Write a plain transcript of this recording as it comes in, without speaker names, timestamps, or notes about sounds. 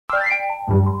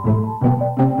The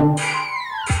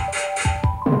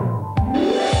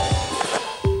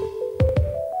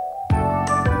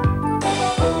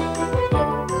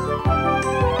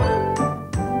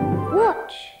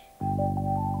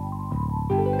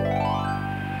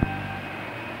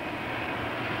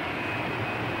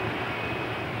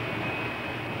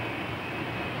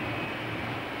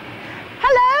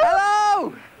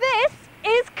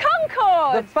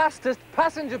fastest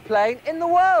passenger plane in the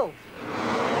world.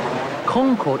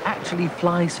 Concorde actually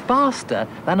flies faster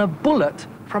than a bullet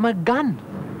from a gun.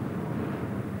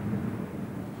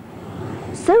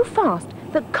 So fast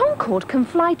that Concorde can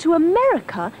fly to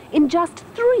America in just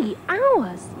 3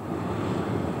 hours.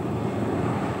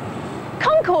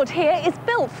 Concorde here is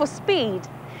built for speed.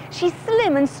 She's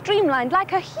slim and streamlined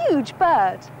like a huge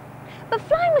bird. But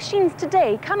flying machines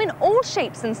today come in all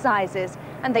shapes and sizes,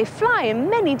 and they fly in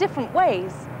many different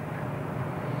ways.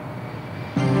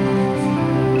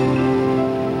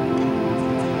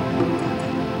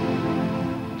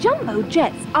 Jumbo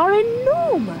jets are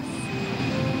enormous.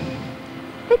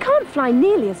 They can't fly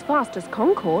nearly as fast as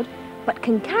Concorde, but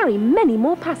can carry many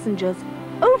more passengers,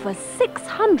 over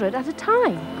 600 at a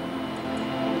time.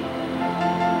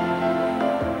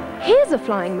 Here's a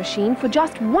flying machine for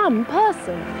just one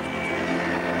person.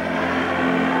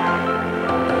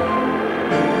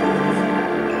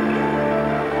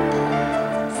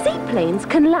 Seaplanes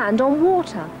can land on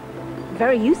water.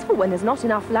 Very useful when there's not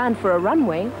enough land for a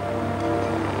runway.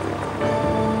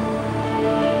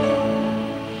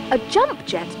 A jump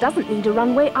jet doesn't need a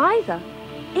runway either.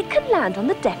 It can land on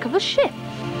the deck of a ship.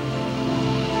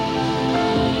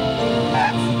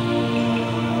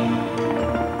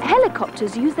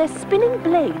 Helicopters use their spinning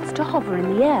blades to hover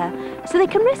in the air, so they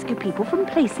can rescue people from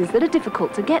places that are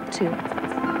difficult to get to.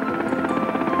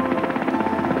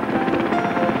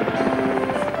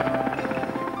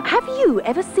 Have you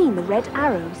ever seen the red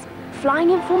arrows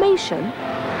flying in formation?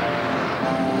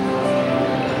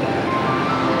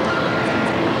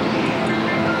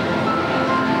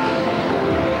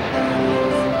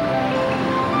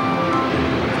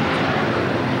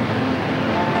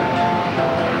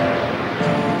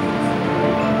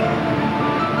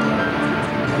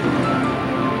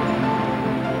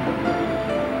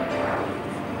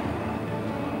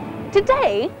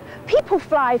 Today, people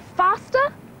fly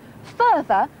faster,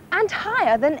 further, and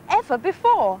higher than ever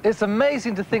before. It's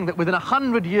amazing to think that within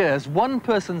 100 years, one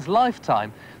person's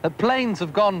lifetime, that planes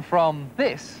have gone from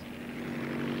this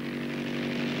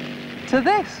to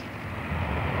this.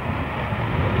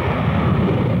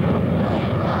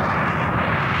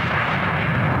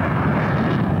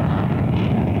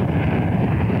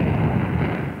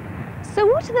 So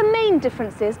what are the main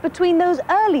differences between those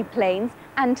early planes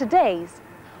and today's?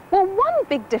 Well, one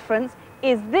big difference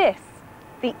is this,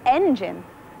 the engine.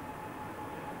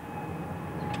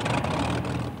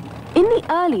 In the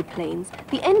early planes,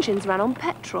 the engines ran on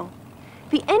petrol.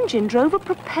 The engine drove a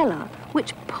propeller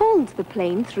which pulled the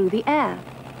plane through the air.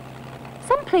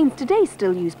 Some planes today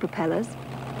still use propellers.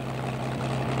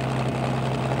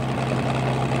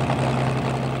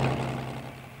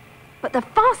 But the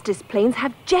fastest planes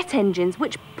have jet engines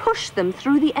which push them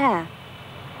through the air.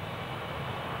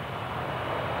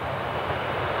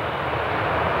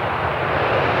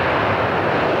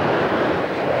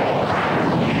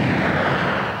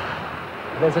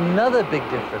 There's another big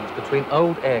difference between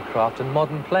old aircraft and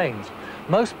modern planes.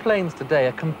 Most planes today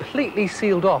are completely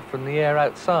sealed off from the air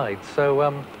outside,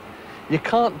 so you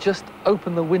can't just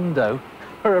open the window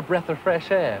for a breath of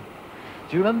fresh air.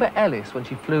 Do you remember Ellis when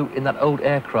she flew in that old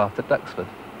aircraft at Duxford?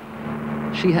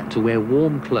 She had to wear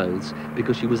warm clothes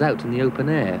because she was out in the open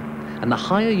air. And the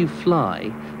higher you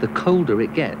fly, the colder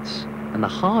it gets, and the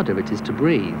harder it is to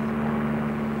breathe.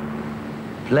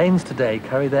 Planes today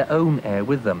carry their own air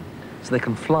with them, so they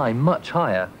can fly much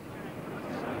higher.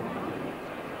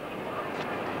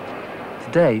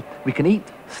 Today, we can eat,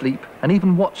 sleep, and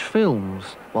even watch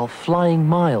films while flying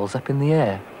miles up in the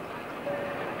air.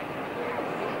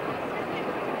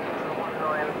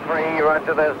 193,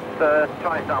 roger, there's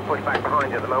TriStar push back behind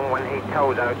you at the moment. When he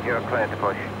tolls out, you're clear to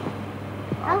push.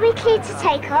 Are we clear to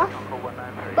take off?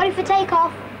 Ready for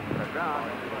takeoff?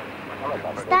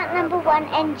 Start number 1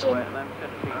 engine.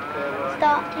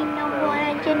 Starting number 1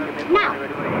 engine now.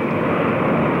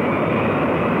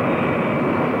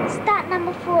 Start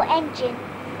number 4 engine.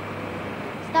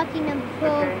 Starting number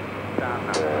 4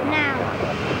 now.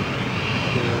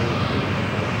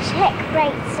 Check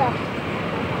brakes off.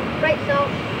 Brakes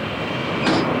off.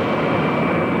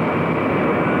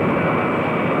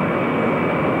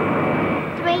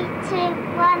 Three, two,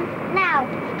 one, now.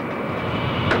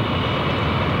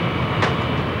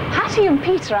 Patty and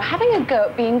Peter are having a go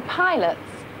at being pilots.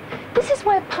 This is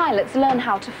where pilots learn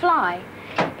how to fly.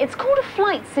 It's called a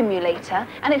flight simulator,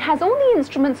 and it has all the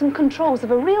instruments and controls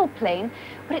of a real plane,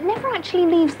 but it never actually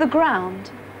leaves the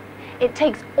ground. It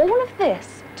takes all of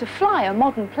this to fly a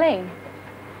modern plane.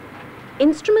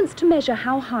 Instruments to measure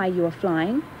how high you are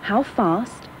flying, how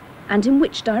fast, and in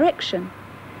which direction.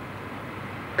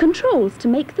 Controls to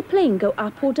make the plane go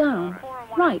up or down,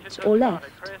 right or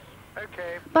left.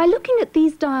 By looking at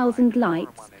these dials and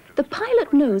lights, the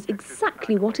pilot knows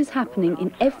exactly what is happening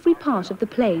in every part of the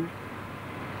plane.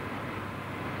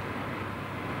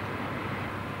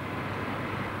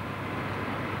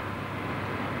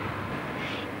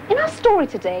 In our story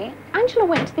today, Angela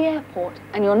went to the airport,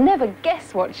 and you'll never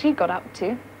guess what she got up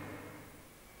to.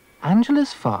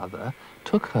 Angela's father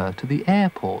took her to the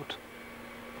airport.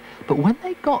 But when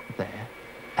they got there,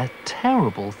 a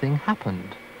terrible thing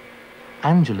happened.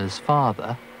 Angela's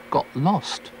father got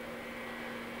lost.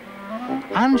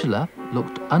 Angela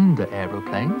looked under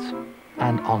aeroplanes,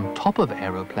 and on top of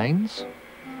aeroplanes,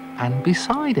 and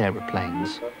beside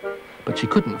aeroplanes, but she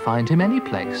couldn't find him any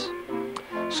place.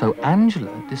 So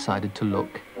Angela decided to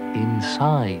look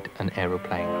inside an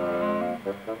aeroplane.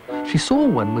 She saw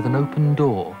one with an open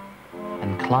door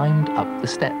and climbed up the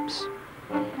steps.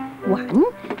 1,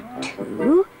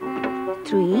 2,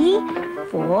 3,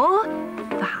 4,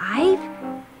 5,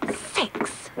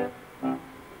 6.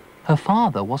 Her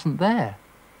father wasn't there,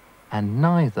 and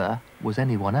neither was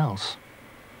anyone else.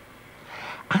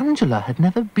 Angela had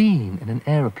never been in an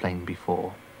aeroplane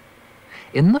before.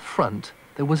 In the front,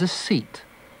 there was a seat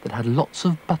that had lots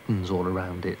of buttons all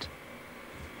around it.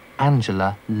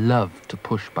 Angela loved to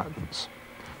push buttons.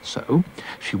 So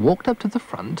she walked up to the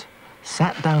front,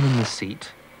 sat down in the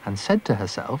seat, and said to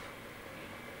herself,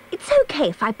 It's okay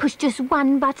if I push just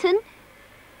one button.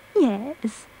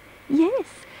 Yes, yes,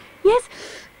 yes,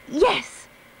 yes.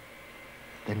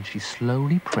 Then she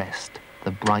slowly pressed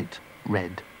the bright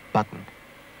red button.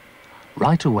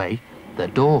 Right away, the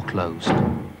door closed.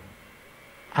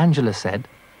 Angela said,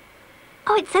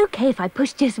 Oh, it's okay if I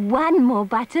push just one more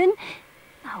button.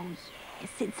 Oh, yes,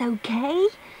 it's okay.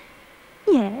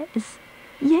 Yes,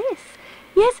 yes,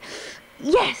 yes,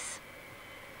 yes.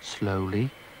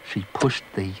 Slowly, she pushed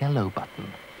the yellow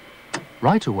button.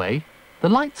 Right away, the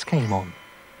lights came on.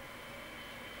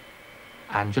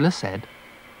 Angela said,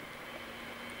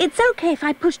 It's okay if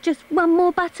I push just one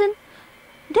more button.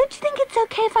 Don't you think it's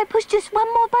okay if I push just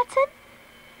one more button?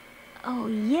 Oh,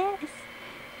 yes.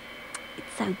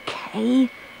 It's okay.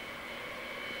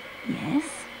 Yes,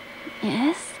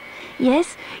 yes,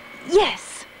 yes,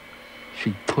 yes.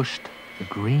 She pushed the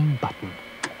green button.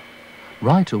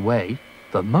 Right away,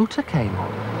 the motor came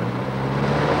on.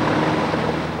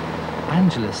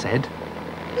 Angela said,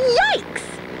 Yikes!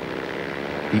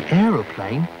 The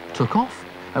aeroplane took off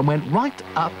and went right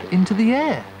up into the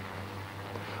air.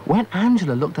 When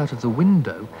Angela looked out of the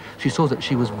window, she saw that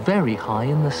she was very high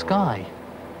in the sky.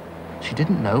 She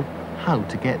didn't know how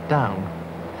to get down.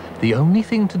 The only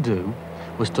thing to do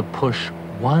was to push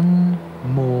one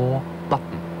more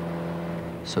button.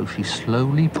 So she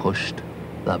slowly pushed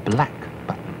the black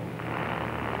button.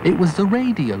 It was the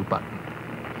radio button.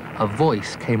 A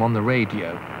voice came on the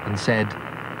radio and said,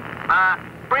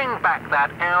 Bring back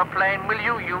that airplane, will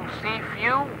you, you thief,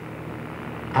 you?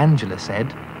 Angela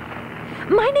said,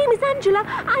 My name is Angela.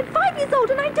 I'm 5 years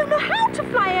old and I don't know how to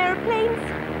fly aeroplanes.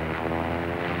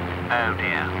 Oh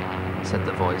dear, said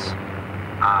the voice.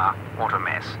 what a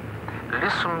mess.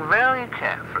 Listen very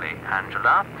carefully,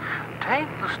 Angela. Take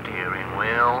the steering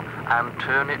wheel and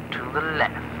turn it to the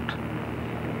left.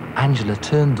 Angela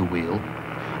turned the wheel,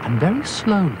 and very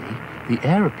slowly the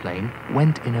aeroplane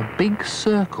went in a big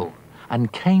circle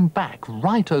and came back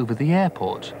right over the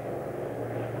airport.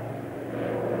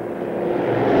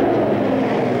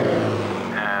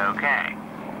 Okay,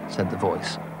 said the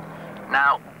voice.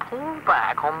 now pull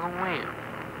back on the wheel.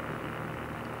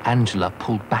 Angela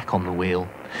pulled back on the wheel,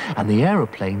 and the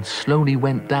aeroplane slowly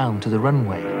went down to the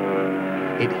runway.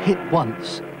 It hit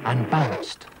once and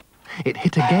bounced. It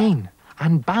hit again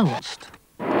and bounced.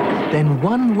 Then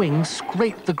one wing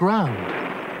scraped the ground.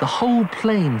 The whole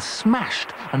plane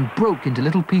smashed and broke into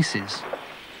little pieces.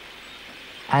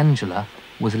 Angela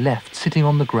was left sitting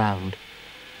on the ground.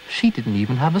 She didn't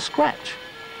even have a scratch.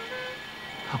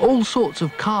 All sorts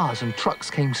of cars and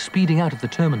trucks came speeding out of the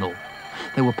terminal.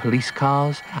 There were police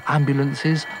cars,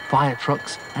 ambulances, fire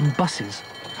trucks and buses,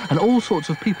 and all sorts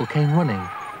of people came running.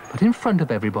 But in front of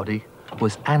everybody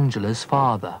was Angela's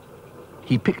father.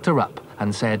 He picked her up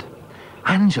and said,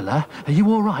 Angela, are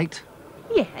you all right?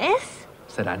 Yes.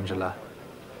 Said Angela.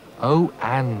 Oh,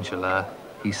 Angela,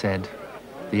 he said,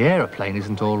 The aeroplane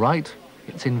isn't all right.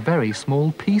 It's in very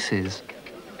small pieces,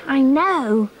 I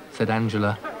know. said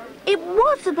Angela. It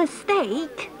was a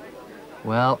mistake.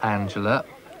 Well, Angela,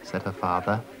 said her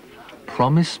father,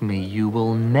 promise me you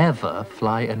will never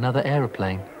fly another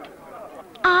aeroplane,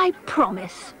 I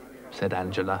promise. said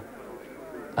Angela.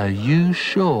 Are you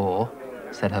sure?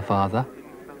 Said her father.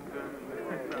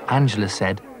 Angela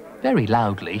said, very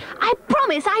loudly, I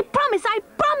promise, I promise, I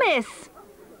promise.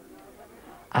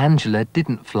 Angela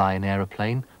didn't fly an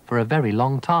aeroplane for a very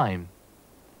long time.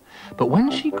 But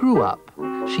when she grew up,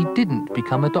 she didn't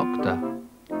become a doctor.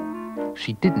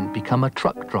 She didn't become a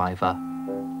truck driver.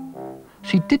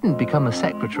 She didn't become a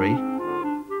secretary.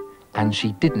 And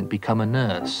she didn't become a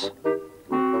nurse.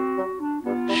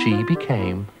 She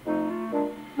became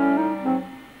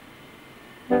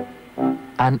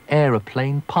an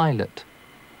aeroplane pilot.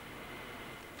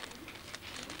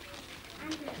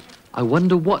 I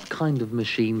wonder what kind of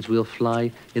machines we'll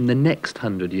fly in the next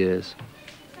 100 years.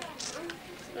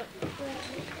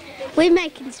 We're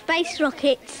making space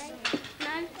rockets.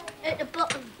 No, at the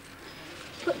bottom.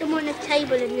 Put them on a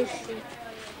table in this thing.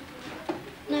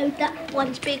 No, that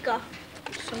one's bigger.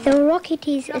 The rocket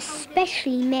is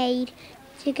especially made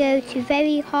to go to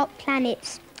very hot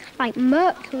planets like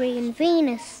Mercury and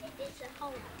Venus.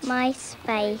 My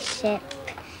spaceship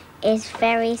is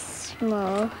very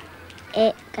small.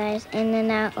 It goes in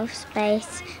and out of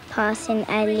space, passing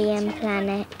alien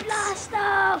planets. Blast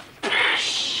off!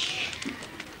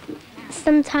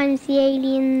 Sometimes the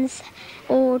aliens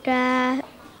order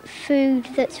food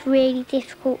that's really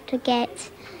difficult to get,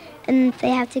 and they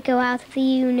have to go out of the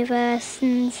universe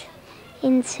and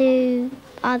into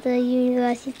other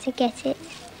universes to get it.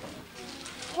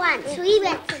 Once we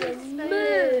went to the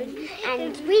moon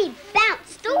and we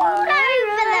bounced all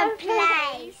over the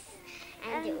place.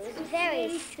 And it was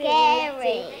very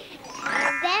scary.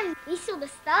 And then we saw the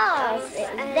stars.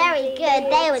 It was very good.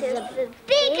 They were the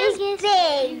biggest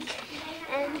big.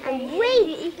 And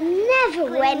we never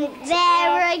went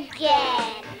there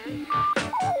again.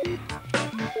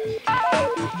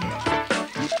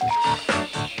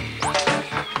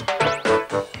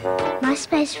 My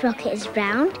space rocket is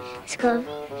round. It's got a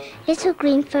little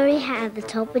green furry hat at the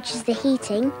top, which is the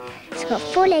heating. It's got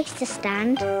 4 legs to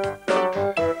stand.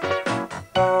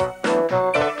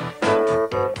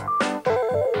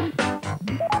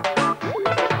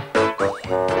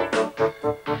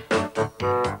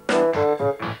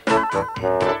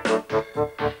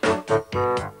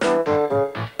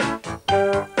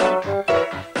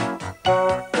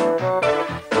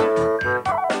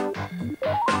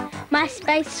 My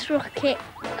space rocket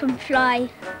can fly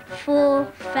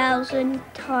 4,000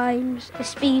 times the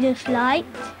speed of light.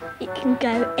 It can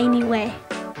go anywhere.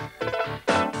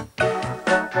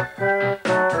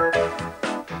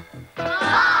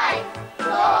 5,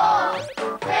 4,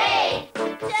 3,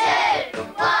 2,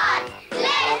 1,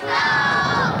 let's go!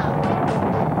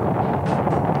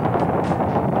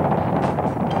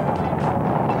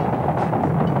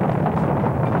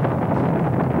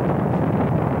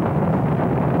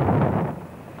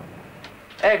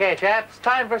 Okay, chaps,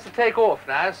 time for us to take off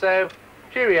now, so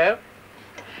cheerio.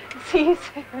 See you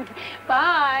soon.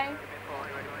 Bye.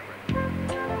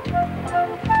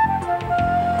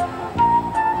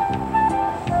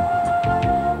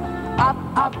 Up,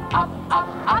 up, up, up,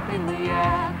 up in the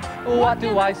air. What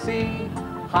do I see?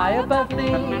 High above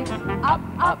me. Up,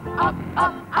 up, up,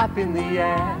 up, up in the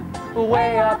air.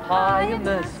 Way up high in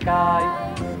the sky.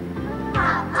 Up,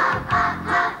 up, up,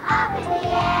 up, up in the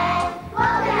air.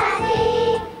 What can I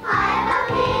see? High above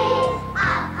me.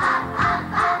 Up, up, up,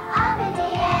 up, up in the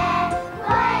air.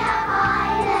 Way up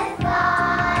high in the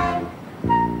sky.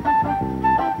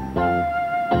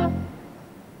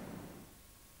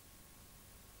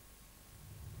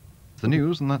 The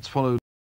news, and that's followed